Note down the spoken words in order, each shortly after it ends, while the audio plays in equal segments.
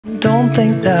don't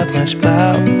think that much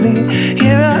about me.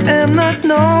 Here I am not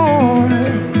knowing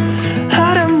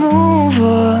how to move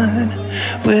on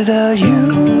without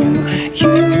you,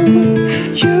 you,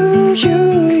 you, you,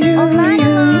 you, oh,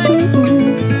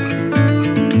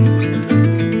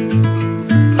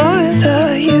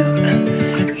 without you,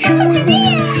 you.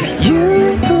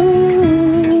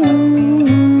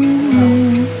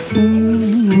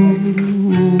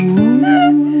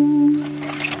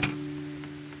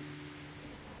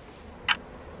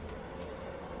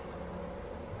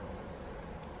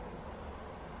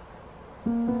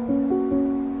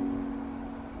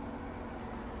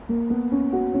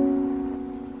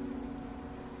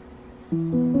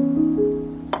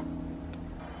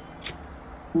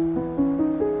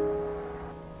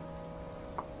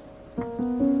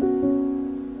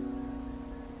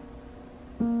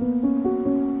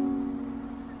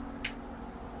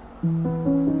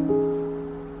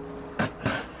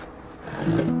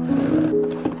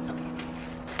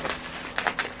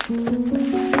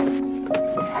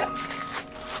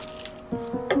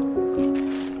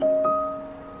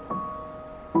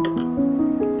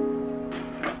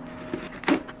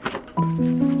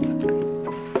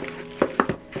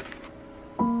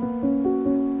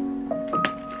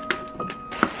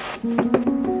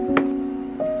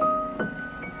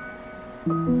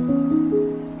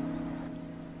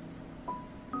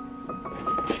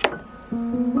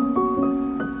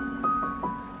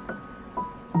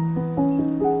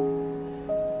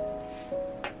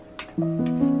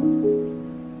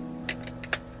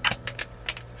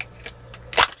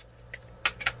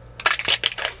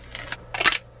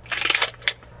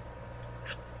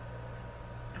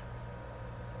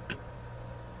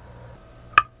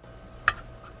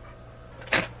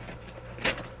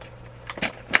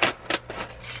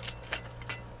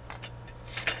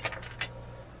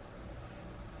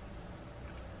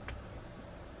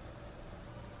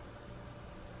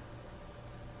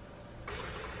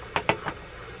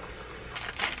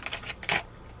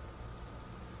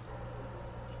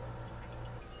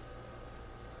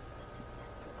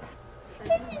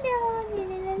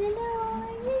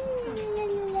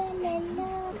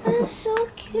 That's so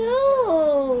cute.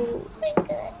 Oh my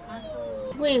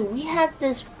god. Wait, we have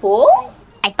this bowl?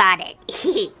 I bought it.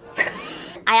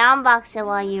 I unboxed it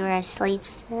while you were asleep,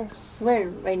 sis.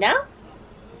 When? Right now?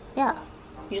 Yeah.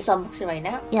 You just unboxed it right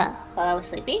now? Yeah. While I was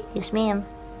sleeping? Yes, ma'am.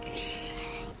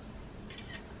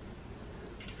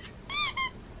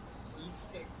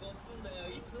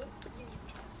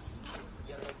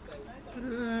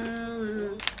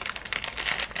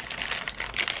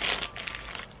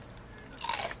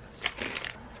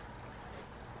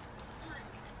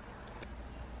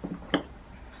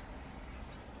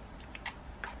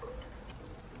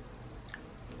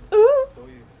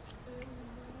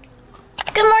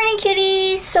 Good morning,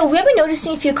 cuties! So we have been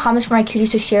noticing a few comments from our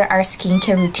cuties to share our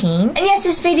skincare routine. And yes,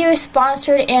 this video is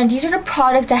sponsored, and these are the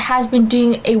products that has been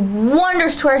doing a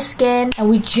wonders to our skin, and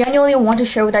we genuinely want to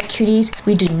share with our cuties.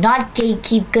 We do not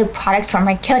gatekeep good products from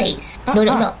our cuties. No.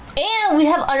 And we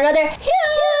have another huge,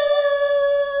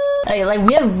 like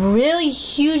we have really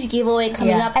huge giveaway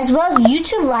coming up, as well as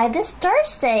YouTube Live this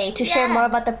Thursday to share more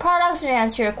about the products and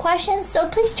answer your questions. So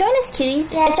please join us,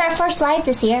 cuties. It's our first live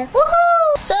this year. Woohoo!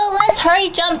 So let's hurry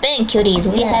jump in, cuties.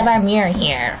 We have our mirror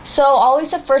here. So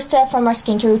always the first step from our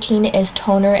skincare routine is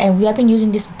toner, and we have been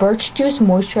using this Birch Juice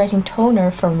Moisturizing Toner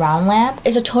from Round Lab.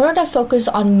 It's a toner that focuses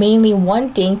on mainly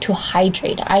one thing, to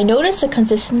hydrate. I noticed the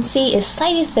consistency is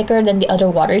slightly thicker than the other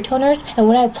watery toners, and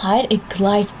when I apply it, it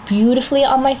glides beautifully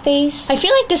on my face. I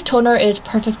feel like this toner is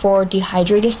perfect for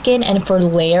dehydrated skin and for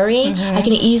layering. I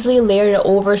can easily layer it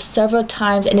over several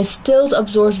times, and it still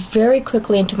absorbs very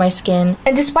quickly into my skin.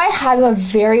 And despite having a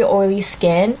very oily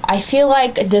skin, I feel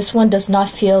like this one does not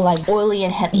feel like oily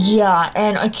and heavy. Yeah,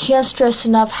 and I can't stress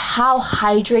enough how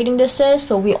hydrating this is.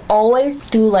 So we always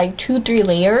do like 2-3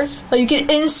 layers, but you can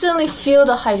instantly feel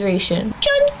the hydration.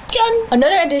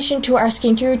 Another addition to our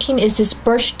skincare routine is this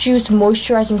Birch Juice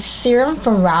Moisturizing Serum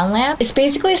from Round Lab. It's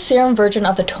basically a serum version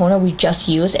of the toner we just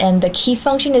used, and the key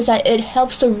function is that it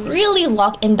helps to really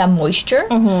lock in that moisture.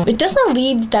 It doesn't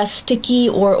leave that sticky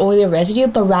or oily residue,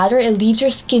 but rather it leaves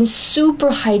your skin super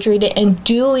hydrated and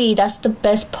dewy. That's the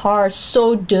best part,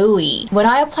 so dewy. When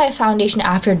I apply foundation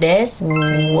after this,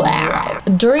 wow.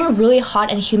 During really hot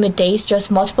and humid days,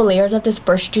 just multiple layers of this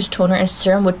Birch Juice toner and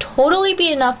serum would totally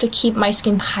be enough to keep my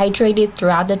skin hydrated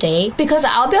throughout the day, because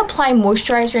I'll be applying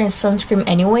moisturizer and sunscreen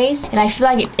anyways, and I feel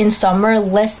like in summer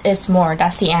less is more.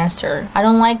 That's the answer. I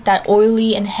don't like that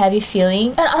oily and heavy feeling,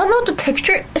 and I don't know, the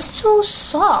texture is so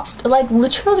soft. It like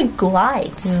literally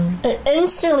glides. It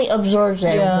instantly absorbs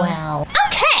it. Wow.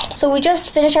 Okay, So we just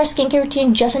finished our skincare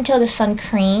routine just until the sun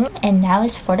cream, and now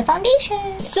it's for the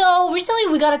foundation. So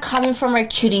recently we got a comment from our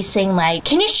cuties saying like,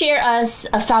 can you share us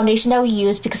a foundation that we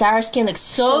use because our skin looks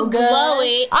so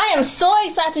glowy. I am so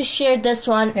excited to share this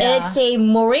one. Yeah. It's a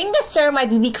Moringa Ceramide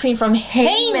BB cream from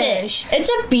Heimish. It's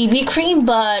a BB cream,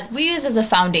 but we use it as a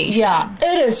foundation. Yeah,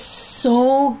 it is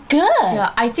so good.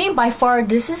 Yeah, I think by far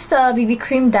this is the BB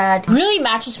cream that really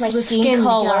matches my skin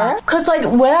color. Cause like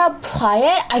when I apply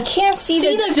it, I can't see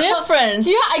the difference.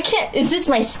 Yeah, I can't. Is this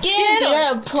my skin? Did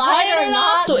I apply it or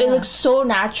not? So it looks so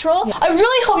natural. Yeah. I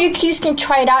really hope you cuties can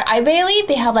try it out. I believe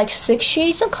they have like 6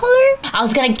 shades of color. I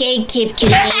was gonna gatekeep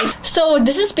cuties. So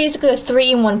this is basically a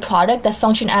 3-in-1 product that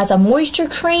functions as a moisture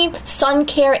cream, sun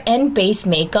care, and base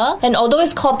makeup. And although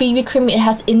it's called BB cream, it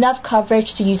has enough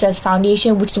coverage to use as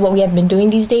foundation, which is what we have been doing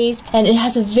these days. And it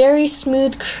has a very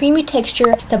smooth, creamy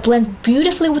texture that blends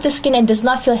beautifully with the skin and does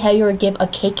not feel heavy or give a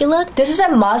cakey look. This is a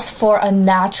must for a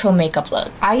natural makeup look.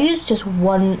 I use just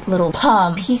one little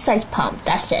pump, pea-sized pump.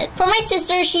 That's it. For my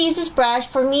sister, she uses brush.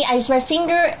 For me, I use my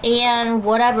finger and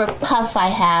whatever puff I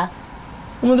have.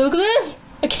 Oh my god, look at this!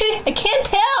 I can't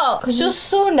tell. It's just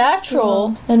so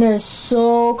natural. And it's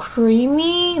so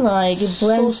creamy. Like it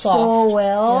blends so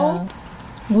well.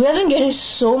 Yeah. We have been getting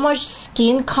so much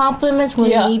skin compliments when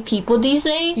we meet people these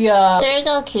days. Yeah. There you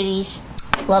go, cuties.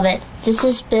 Love it. This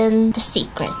has been the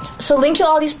secret. So link to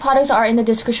all these products are in the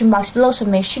description box below, so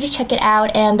make sure to check it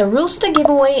out. And the rules of the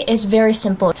giveaway is very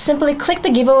simple. Simply click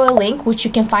the giveaway link, which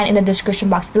you can find in the description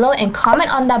box below, and comment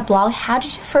on that blog, how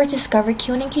did you first discover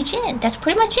Q2HAN and Q2HAN? That's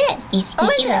pretty much it. Easy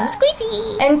peasy lemon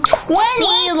squeezy. And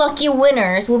 20 lucky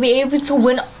winners will be able to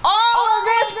win all of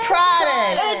this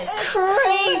product. It's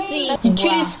crazy. You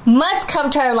cuties must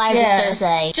come to our live this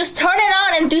Thursday. Just turn it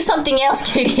on and do something else,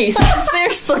 cuties.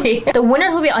 Seriously. The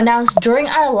winners will be announced during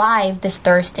our live this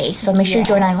Thursday, so make sure to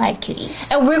join our live, cuties.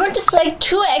 And we're going to select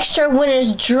 2 extra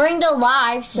winners during the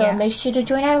live, so make sure to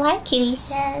join our live, cuties.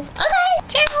 Yes. Okay,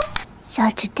 ciao.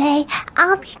 So today,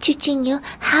 I'll be teaching you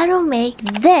how to make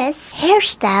this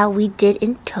hairstyle we did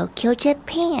in Tokyo,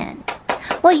 Japan.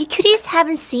 Well, you cuties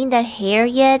haven't seen that hair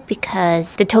yet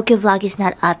because the Tokyo vlog is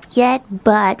not up yet,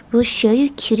 but we'll show you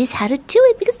cuties how to do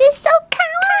it because it's so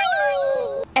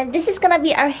kawaii. And this is gonna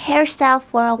be our hairstyle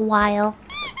for a while.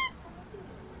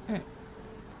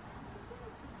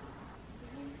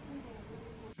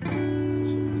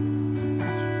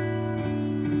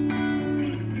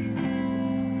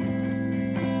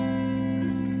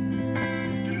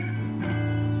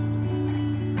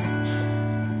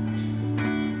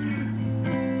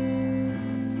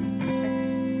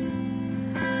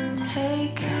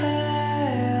 Take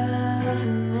care of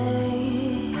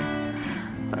me,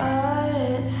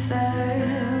 but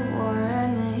fair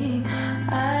warning,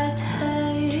 I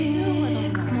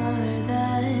take more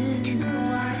than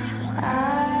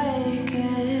I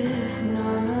give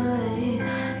normally.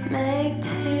 Make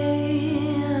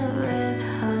tea with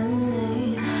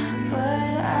honey,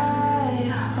 but I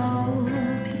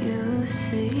hope you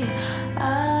see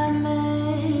I'm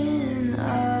in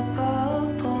a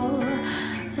bubble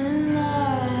and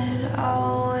not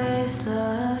always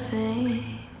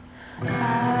loving.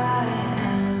 I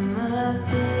am a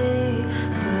bee,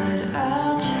 but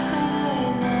I'll try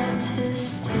not to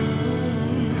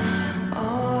sting.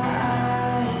 Oh,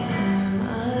 I am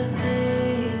a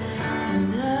bee,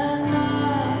 and I'm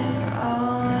not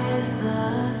always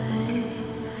loving.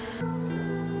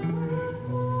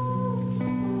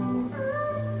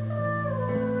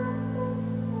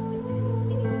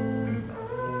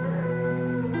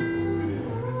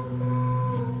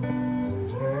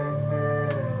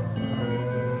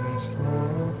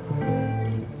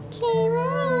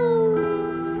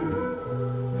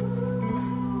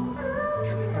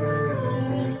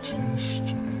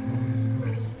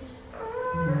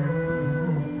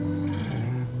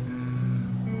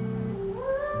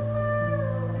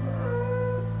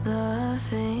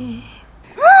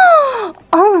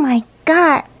 Oh my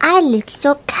god, I look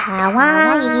so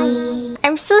kawaii.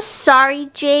 I'm so sorry,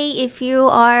 Jay, if you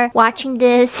are watching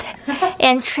this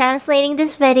and translating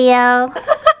this video.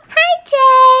 Hi,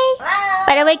 Jay! Hello.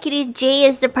 By the way, cuties, Jay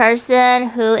is the person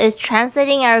who is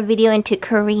translating our video into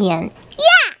Korean.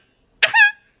 Yeah!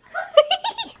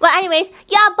 Well, anyways,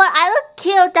 yeah, but I look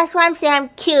cute. That's why I'm saying I'm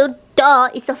cute. Duh,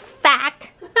 it's a fact.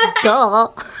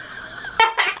 Duh.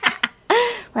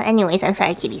 Well, anyways, I'm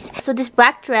sorry, cuties. So this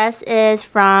black dress is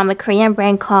from a Korean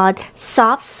brand called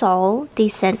Soft Seoul. They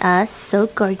sent us. So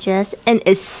gorgeous. And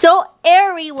it's so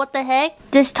airy. What the heck?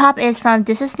 This top is from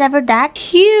This Is Never That.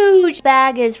 Huge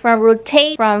bag is from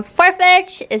Rotate from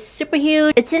Farfetch. It's super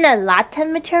huge. It's in a latte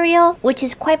material, which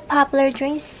is quite popular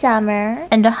during summer.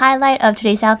 And the highlight of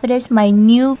today's outfit is my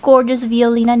new gorgeous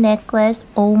Violina necklace.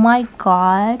 Oh my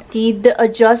god. See, the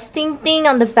adjusting thing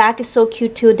on the back is so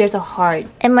cute too. There's a heart.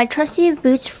 And my trusty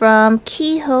boots from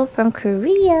Kiho from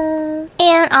Korea.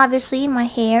 And obviously my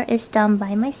hair is done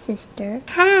by my sister.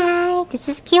 Hi, this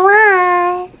is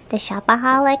Q2HAN, the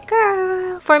shopaholic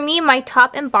girl. For me, my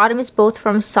top and bottom is both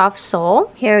from Soft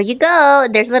Soul. Here you go.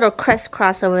 There's a little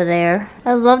crisscross over there.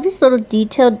 I love this little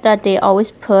detail that they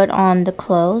always put on the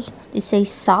clothes. They say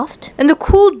soft. And the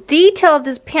cool detail of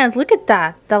this pants, look at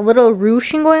that. That little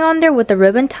ruching going on there with the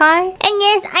ribbon tie. And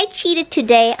yes, I cheated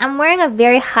today. I'm wearing a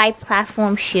very high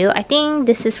platform shoe. I think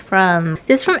this is from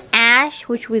Ash,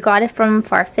 which we got it from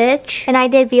Farfetch. And I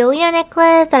did Violina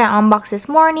necklace that I unboxed this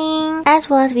morning, as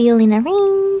well as Violina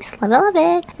rings. Love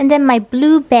it. And then my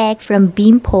blue bag from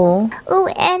Beanpole. Oh,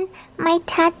 and my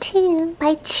tattoo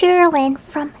by Chirlin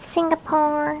from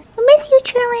Singapore. I miss you,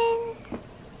 Chirlin.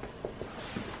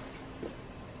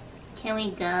 Can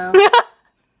we go?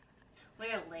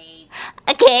 We're late.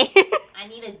 Okay. I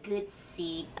need a good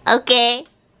seat. Okay.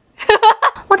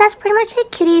 Well, that's pretty much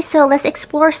it, kitties. So let's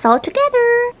explore Seoul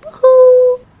together.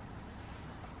 Woohoo!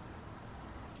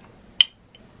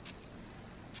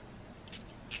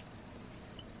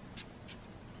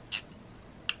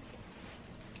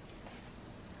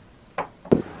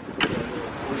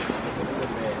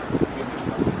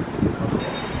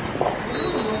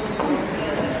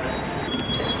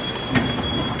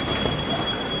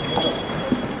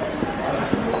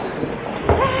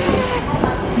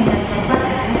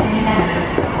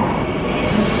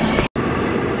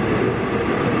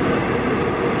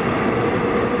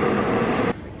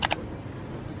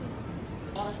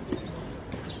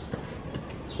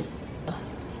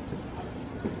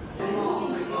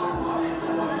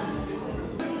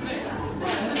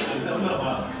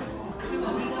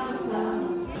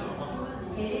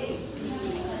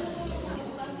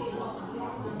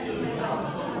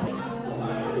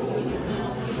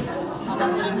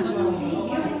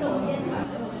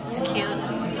 It's cute.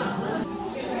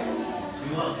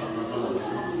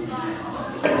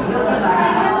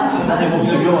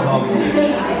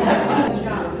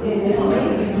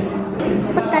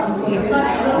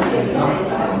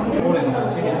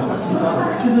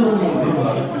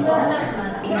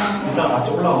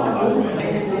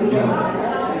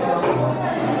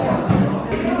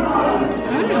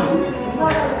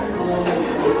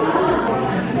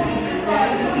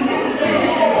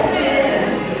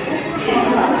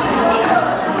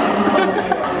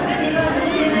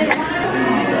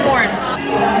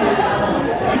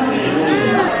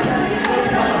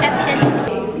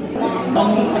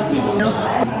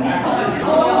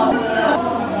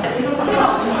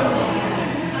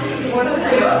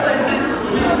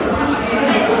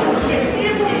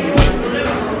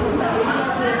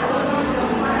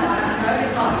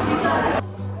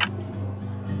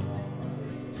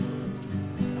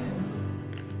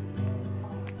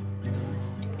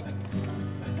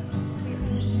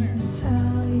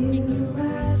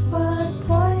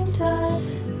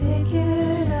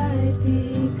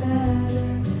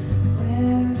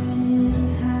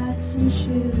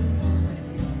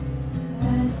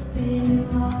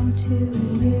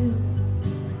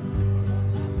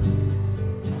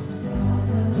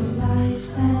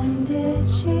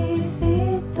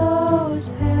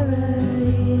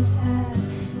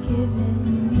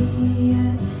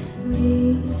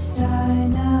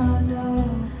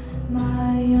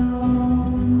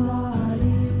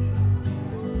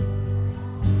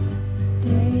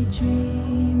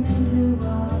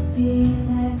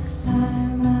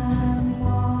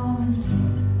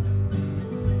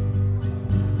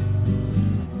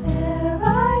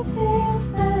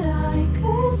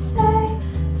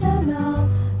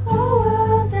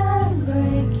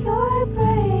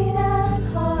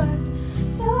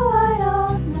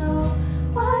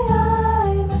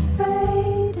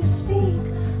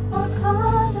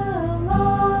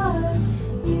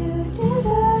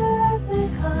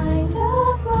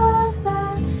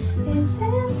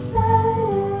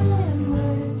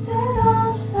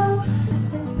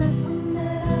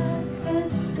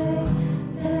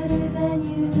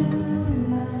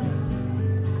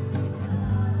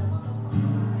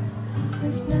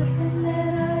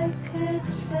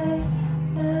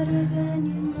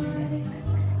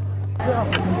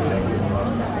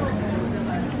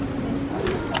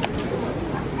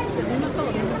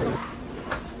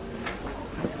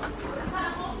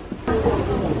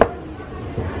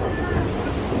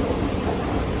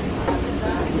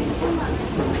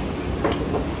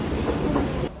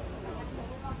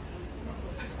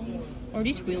 Are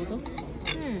these real though?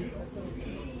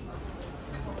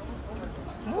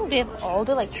 Oh, they have all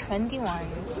the like trendy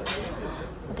ones.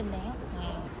 Look at that.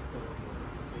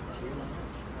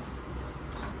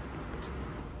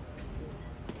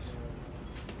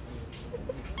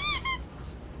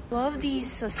 Love these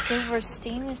silver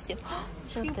stainless steel.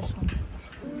 Check out this one.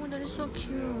 Oh, that is so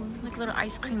cute. Like a little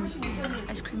ice cream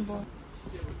bowl.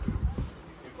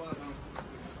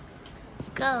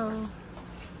 Go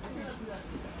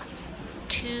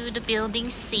to the building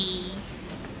C.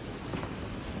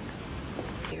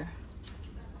 Here.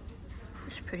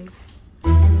 It's pretty.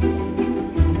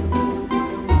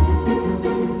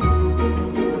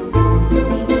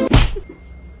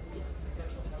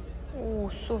 Oh,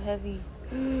 so heavy.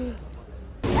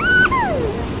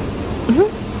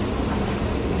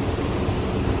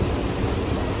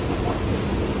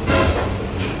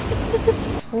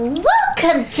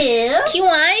 Welcome to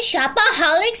Q2HAN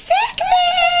Shopaholic segment.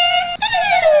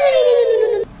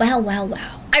 Wow.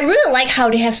 I really like how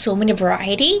they have so many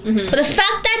variety, but the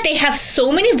fact that they have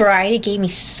so many variety gave me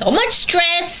so much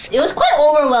stress. It was quite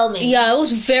overwhelming. Yeah, it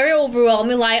was very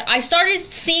overwhelming. Like, I started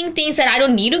seeing things that I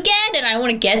don't need to get and I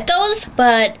want to get those,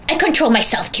 but I control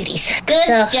myself, cuties. Good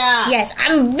job. Yes,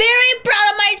 I'm very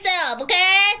proud of myself,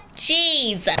 okay?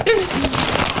 Jeez.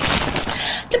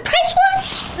 The price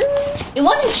was... it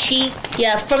wasn't cheap.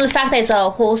 Yeah, from the fact that it's a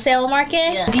wholesale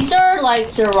market. Yeah. These are like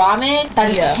ceramic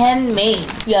that's handmade.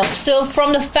 Yeah, so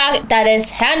from the fact that it's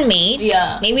handmade,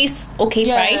 maybe it's okay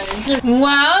price.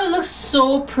 Wow, it looks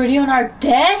so pretty on our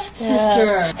desk,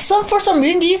 sister. So for some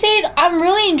reason these days, I'm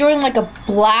really enjoying like a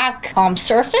black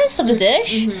surface of the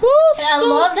dish. And I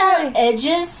love that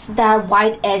edges, that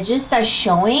white edges that's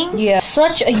showing. Yeah,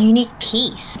 such a unique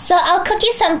piece. So I'll cook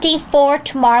you something for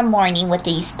tomorrow morning with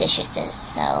these dishes.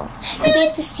 So you'll be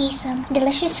able to see some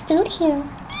delicious food here.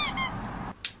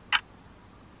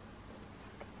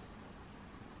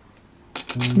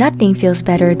 Nothing feels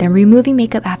better than removing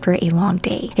makeup after a long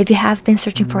day. If you have been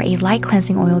searching for a light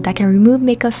cleansing oil that can remove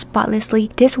makeup spotlessly,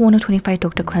 this 125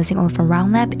 Dokdo cleansing oil from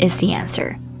Round Lab is the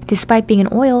answer. Despite being an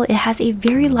oil, it has a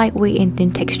very lightweight and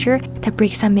thin texture that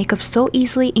breaks down makeup so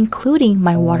easily, including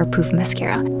my waterproof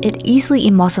mascara. It easily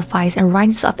emulsifies and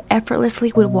rinses off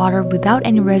effortlessly with water without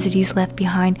any residues left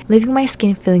behind, leaving my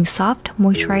skin feeling soft,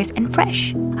 moisturized, and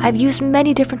fresh. I've used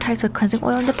many different types of cleansing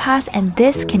oil in the past, and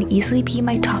this can easily be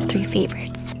my top 3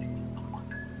 favorites.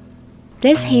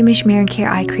 This Heimish Marine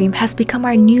Care Eye Cream has become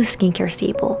our new skincare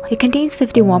staple. It contains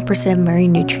 51% of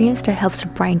marine nutrients that helps to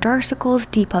brighten dark circles,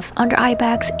 depuffs under eye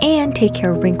bags, and take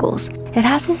care of wrinkles. It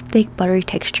has this thick buttery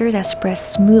texture that spreads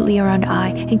smoothly around the eye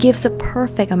and gives the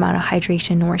perfect amount of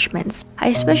hydration and nourishments. I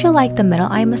especially like the metal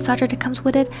eye massager that comes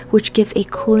with it, which gives a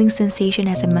cooling sensation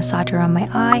as I massage around my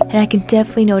eye, and I can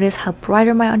definitely notice how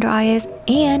brighter my under eye is,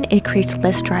 and it creates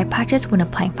less dry patches when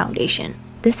applying foundation.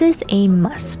 This is a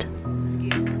must.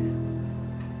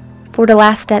 For the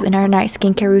last step in our night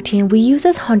skincare routine, we use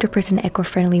this 100%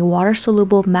 eco-friendly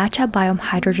water-soluble matcha biome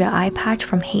hydrogel eye patch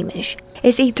from Heimish.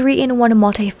 It's a 3-in-1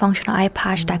 multifunctional eye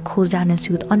patch that cools down and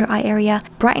soothes under eye area,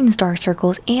 brightens dark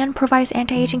circles, and provides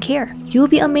anti-aging care. You'll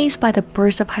be amazed by the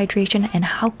burst of hydration and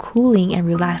how cooling and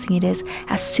relaxing it is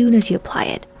as soon as you apply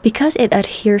it. Because it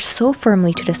adheres so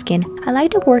firmly to the skin, I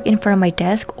like to work in front of my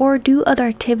desk or do other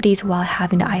activities while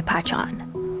having the eye patch on.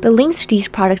 The links to these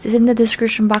products is in the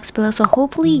description box below, so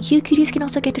hopefully you cuties can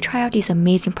also get to try out these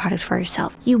amazing products for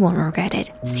yourself. You won't regret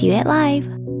it. See you at live!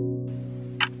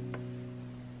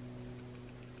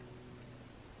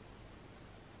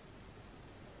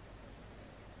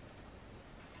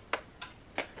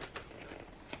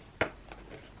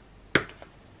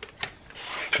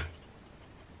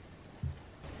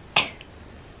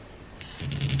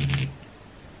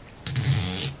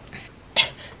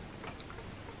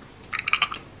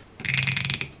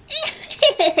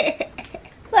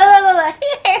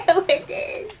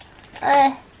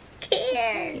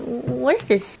 What is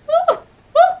this?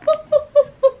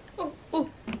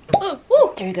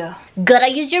 There you go. Gotta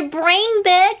use your brain,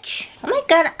 bitch. Oh my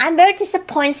god, I'm very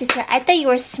disappointed, sister. I thought you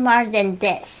were smarter than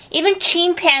this. Even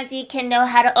chimpanzee can know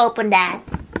how to open that.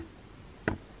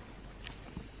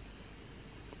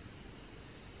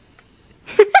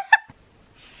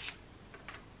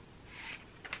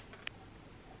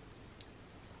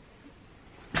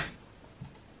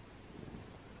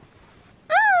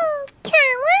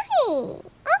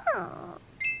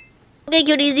 Okay,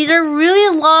 cuties, these are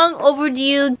really long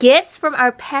overdue gifts from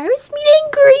our Paris meet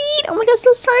and greet. Oh my god,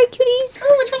 so sorry, cuties.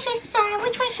 Oh, which one should I start?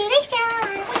 Which one should I start?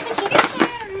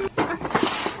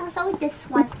 I'll start with this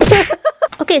one.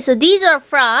 Okay, so these are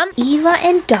from Eva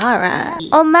and Dara.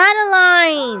 Oh,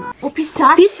 Madeline. Oh,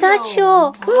 pistachio.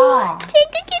 Pistachio. Wow.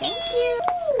 Take a kitty.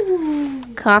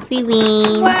 cute. Coffee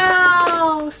bean.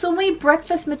 Wow, so many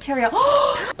breakfast material.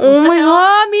 Oh my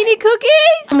god, mini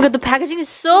cookies! Oh my god, the packaging is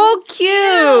so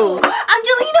cute.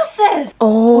 Angelina says.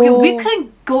 Oh. Okay, we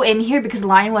couldn't go in here because the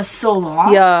line was so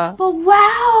long. Yeah. But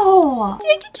wow.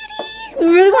 Thank you, kitties. We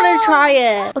really wanted to try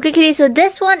it. Okay, kitty, so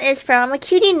this one is from a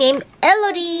cutie named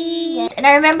Elodie. Yes. And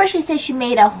I remember she said she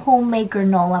made a homemade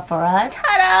granola for us.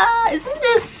 Ta-da! Isn't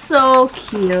this so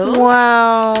cute?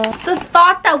 Wow. The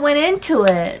thought that went into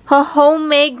it. Her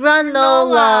homemade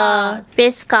granola.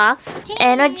 Biscoff.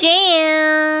 And a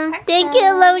jam. Thank you,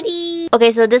 Elodie.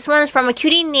 Okay, so this one is from a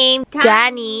cutie named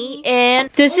Danny. And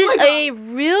this is a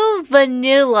real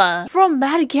vanilla from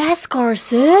Madagascar,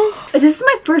 sis. This is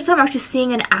my first time actually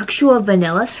seeing an actual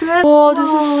vanilla strip. Oh, this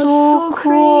is so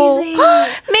cool. Crazy.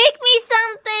 Make me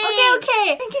something.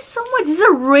 Okay. Thank you so much. This is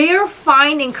a rare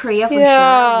find in Korea for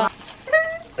Yeah. sure.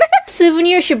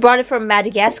 Souvenir, she brought it from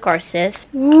Madagascar, sis.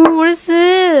 Ooh, what is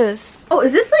this? Oh,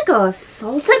 is this like a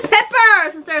salt and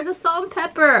pepper? Since there's a salt and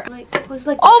pepper. Like, what's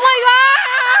like? Oh my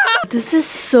god! This is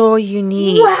so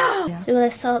unique. Wow. So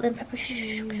let's salt and pepper.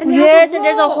 And Yes, and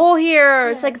there's a hole here.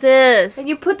 It's like this. And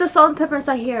you put the salt and pepper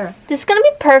inside here. This is gonna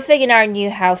be perfect in our new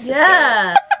house, sister.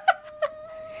 Yeah.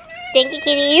 Thank you,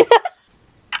 kitty.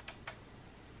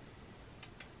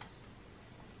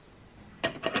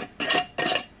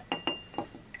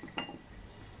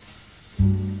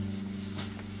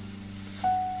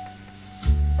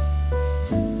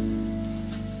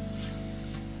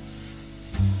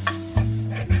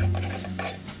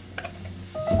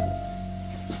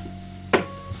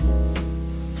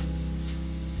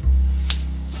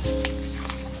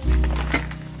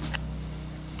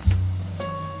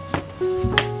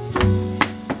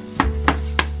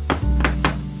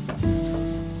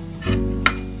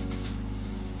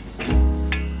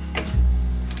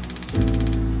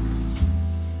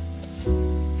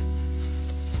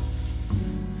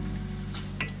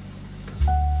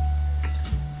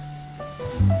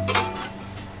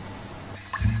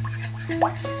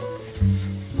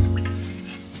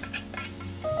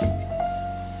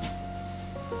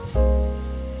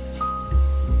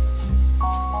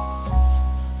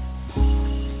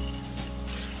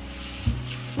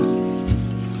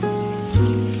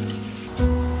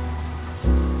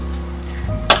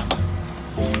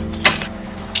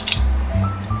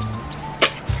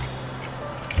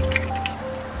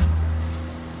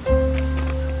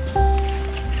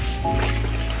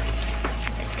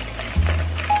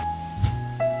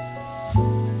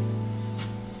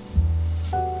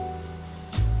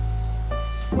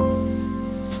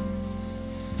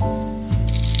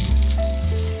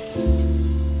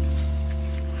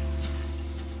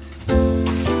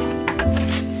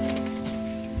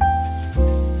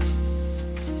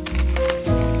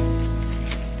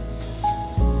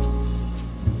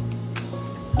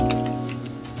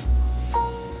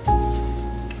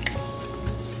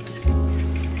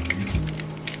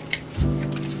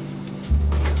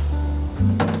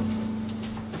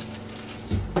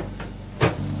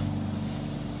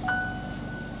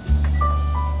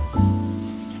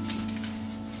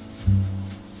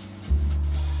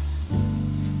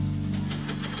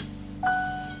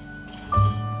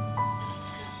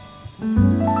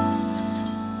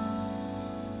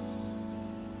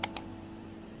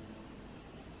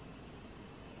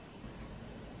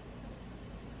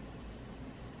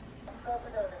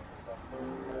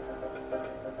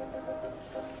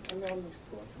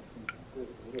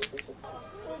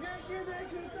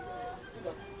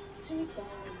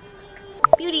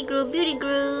 Beauty grew, beauty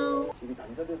grew. 이게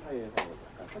남자들 사이에서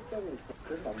약간 허점이 있어.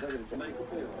 그래서 남자들이 좀 많이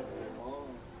급해요.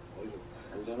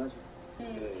 안전하죠.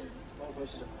 네.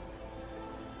 가시죠.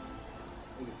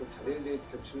 이게 또 다른 데이트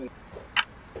겹치면.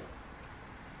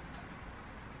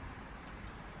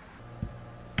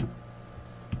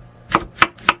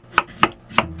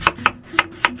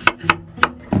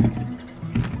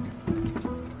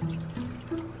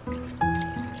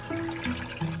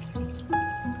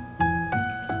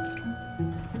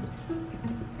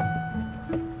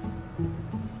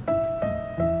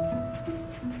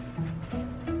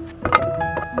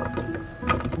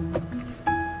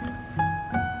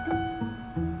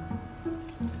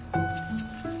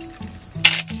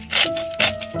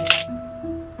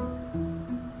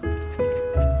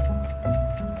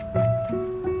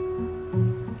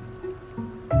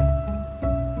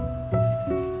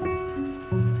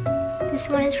 This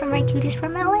one is from my cuties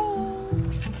from LA.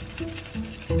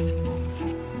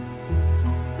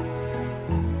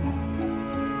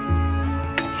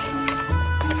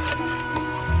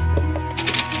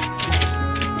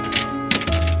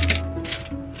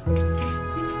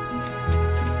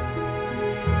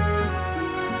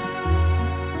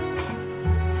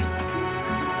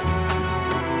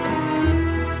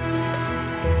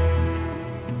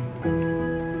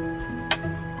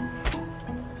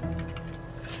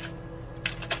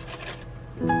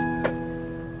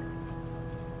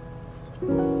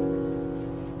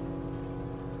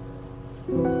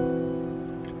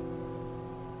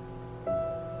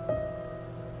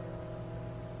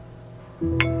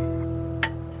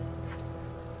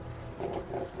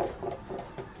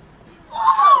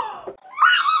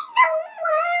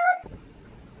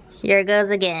 Here goes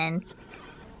again.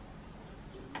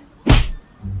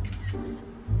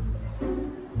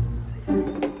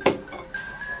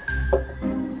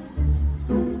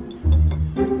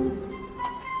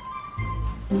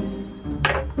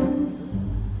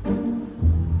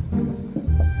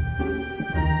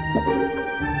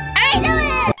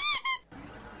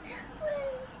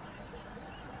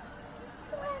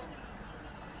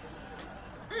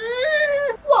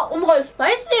 Oh my god, it's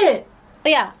spicy! Oh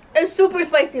yeah. It's super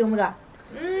spicy, oh my god.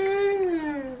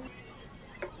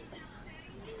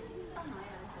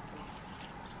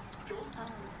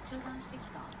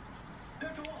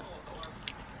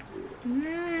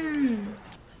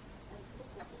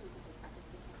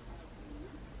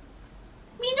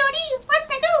 Midori, what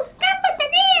to do?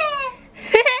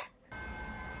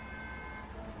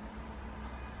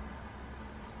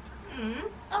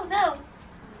 Oh no.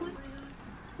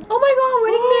 Oh my god,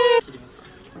 wedding day!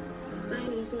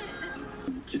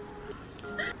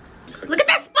 Look at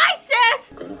that spices!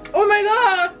 Oh my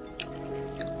god!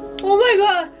 Oh my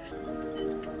god!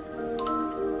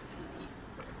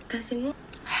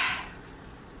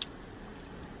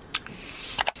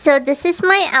 So this is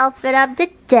my outfit of the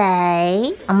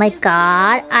day. Oh my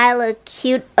god, I look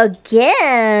cute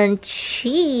again.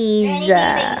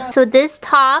 Jeez. So this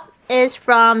top is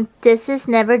from This Is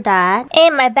Never That.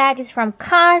 And my bag is from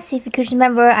COS. If you could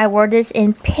remember, I wore this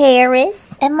in Paris.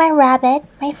 And my rabbit,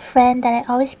 my friend that I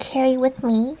always carry with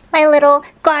me. My little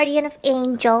guardian of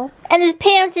angel. And this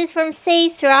pants is from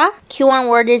Seisra. Q2HAN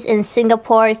wore this in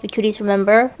Singapore, if you cuties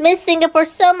remember. Miss Singapore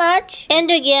so much.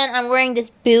 And again, I'm wearing this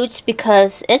boots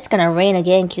because it's gonna rain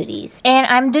again, cuties. And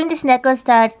I'm doing this necklace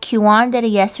that Q2HAN did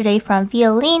yesterday from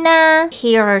Violina.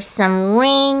 Here are some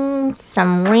rings.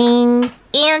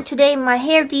 And today my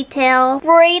hair detail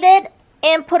braided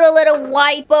and put a little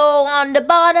white bow on the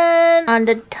bottom, on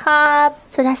the top.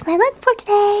 So that's my look for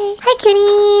today. Hi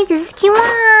cuties, this is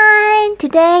Q2HAN.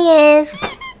 Today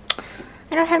is...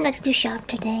 I don't have nothing to shop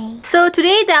today. So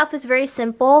today the outfit is very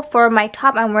simple. For my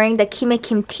top, I'm wearing the Kim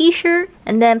Kim t-shirt.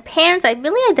 And then pants, I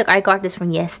think I got this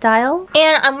from Yes Style.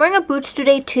 And I'm wearing a boots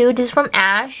today too. This is from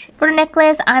Ash. For the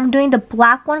necklace, I'm doing the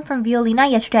black one from Violina.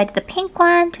 Yesterday I did the pink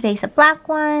one. Today's the black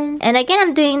one. And again,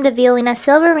 I'm doing the Violina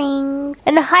silver rings.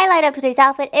 And the highlight of today's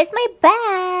outfit is my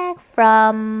bag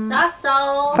from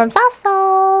Soft.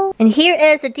 And here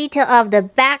is the detail of the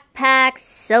backpack.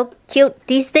 So cute.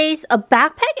 These days, a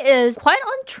backpack is quite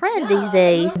on trend these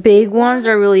days. Big ones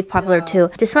are really popular too.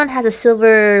 This one has a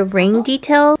silver ring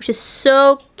detail, which is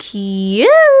so cute.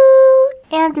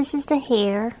 And this is the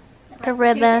hair, the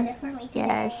ribbon.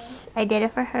 Yes, I did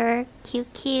it for her. Cute.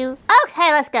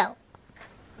 Okay, let's go.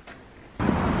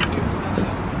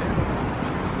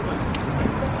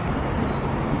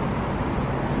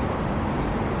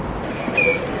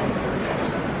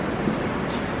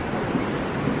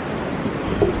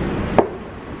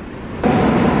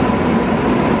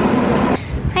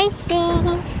 Hi,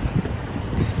 sis.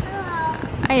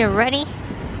 Hello. Are you ready?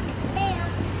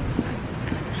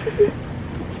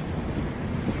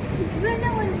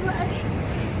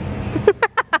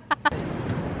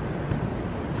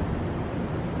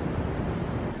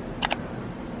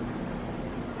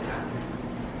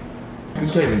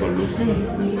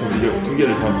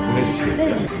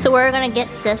 So we're gonna get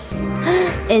sis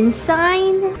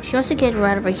inside. She wants to get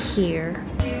right over here.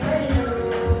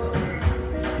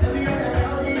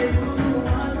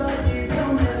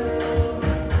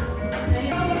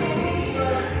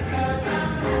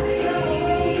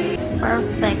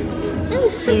 Perfect.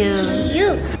 Thank you.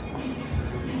 Cute.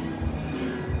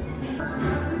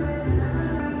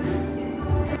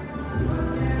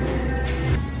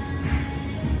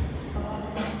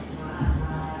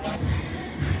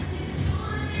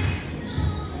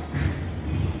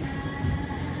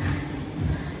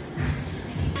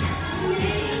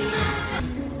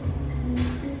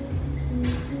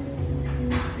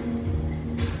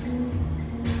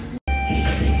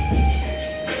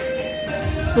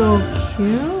 So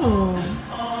cute.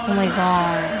 Oh my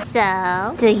god.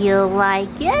 So, do you like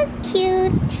it?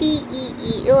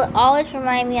 Q-T-E-E. It will always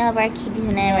remind me of our kitty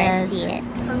whenever I see it.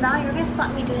 From now, you're gonna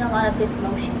spot me doing a lot of this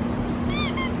motion.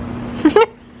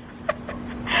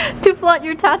 To flaunt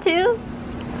your tattoo?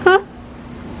 Huh?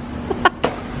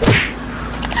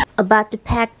 About to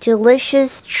pack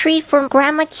delicious treat from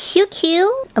Grandma QQ,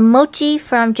 a mochi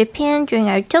from Japan during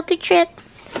our Tokyo trip,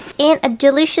 and a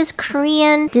delicious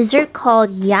Korean dessert called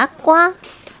yakgwa.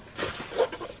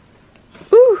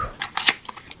 Ooh.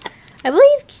 I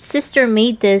believe sister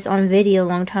made this on video a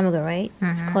long time ago, right?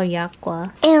 It's called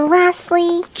yakgwa. And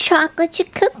lastly, chocolate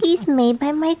chip cookies made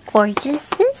by my gorgeous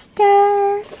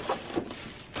sister.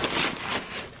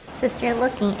 Sister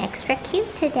looking extra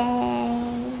cute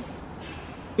today.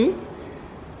 Ooh.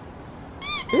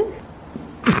 Ooh.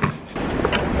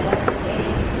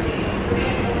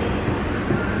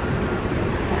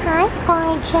 Hi,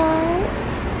 gorgeous.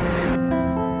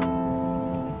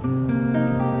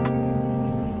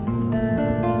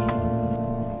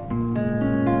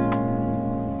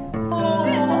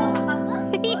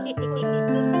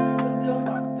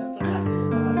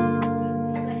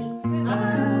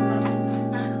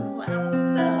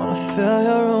 Wanna fill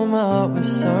your room up with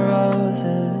some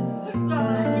roses.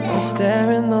 Wanna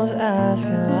stare in those eyes,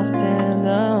 can I stand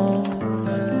down?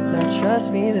 Now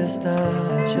trust me, this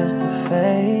not just a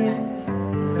phase.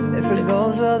 If it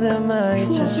goes well, there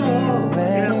might just be a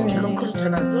way.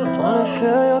 Wanna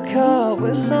fill your cup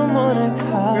with some more than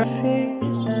coffee.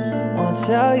 Wanna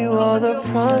tell you all the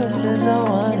promises I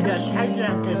wanna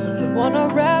keep. Wanna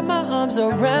wrap my arms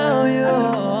around you,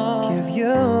 give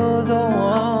you the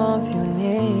warmth you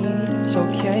need. So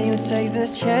can you take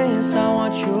this chance? I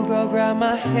want you, girl, grab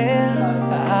my hand.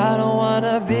 I don't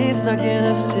wanna be stuck in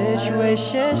a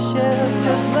situation.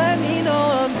 Just let me know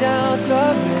I'm down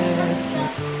to risk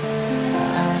it. I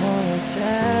want a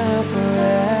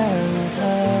temporary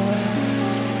love.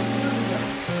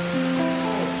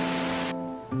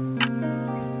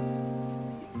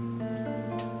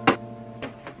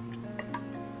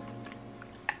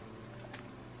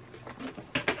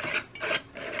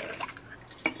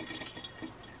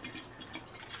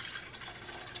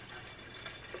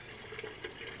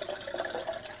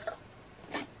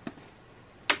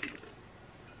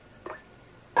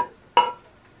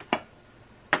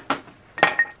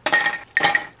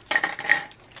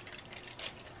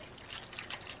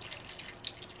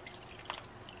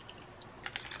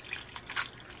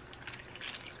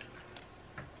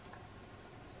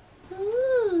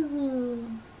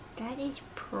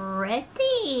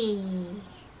 Pretty.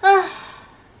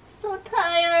 So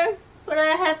tired, but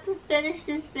I have to finish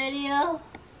this video.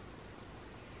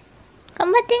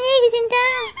 Come on,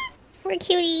 for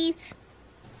cuties.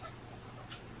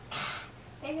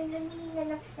 Ooh,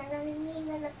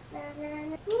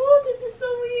 this is so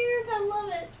weird. I love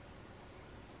it.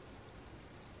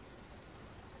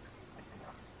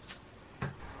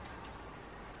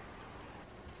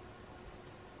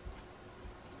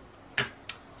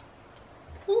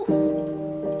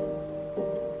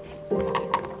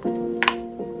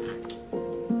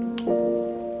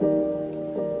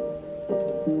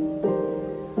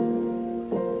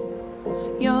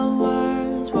 Your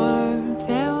words work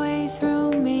their way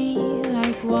through me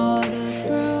like water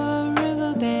through a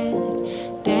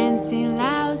riverbed, dancing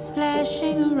loud,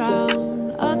 splashing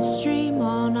around upstream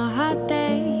on a hot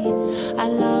day. I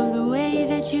love the way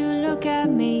that you look at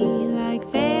me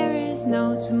like there is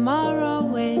no tomorrow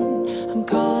when I'm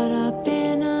caught up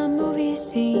in a movie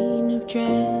scene of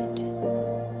dread.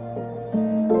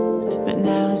 But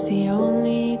now's the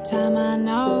only time I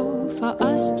know for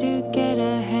us to get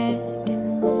ahead,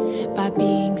 by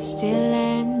being still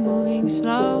and moving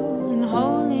slow and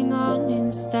holding on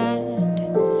instead.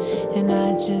 And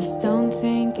I just don't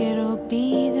think it'll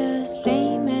be the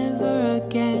same ever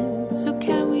again. So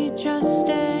can we just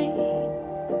stay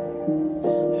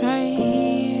right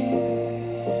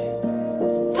here?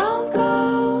 Don't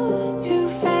go too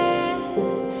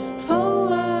fast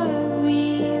forward.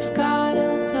 We've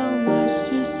got so much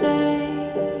to say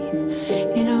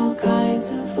in all kinds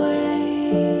of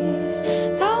ways.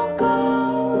 Don't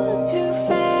go too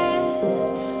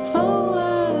fast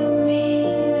forward me.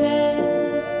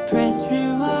 Let's press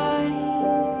rewind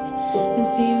and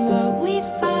see what we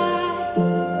find.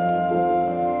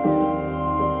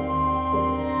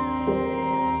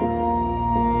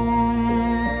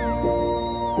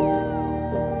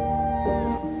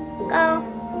 Go.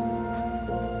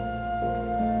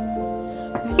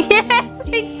 Yes,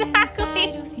 exactly.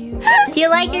 Do you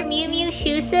like your Miu Miu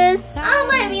shoes, sis? Oh,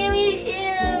 my Miu Miu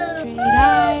shoes. Straight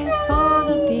eyes for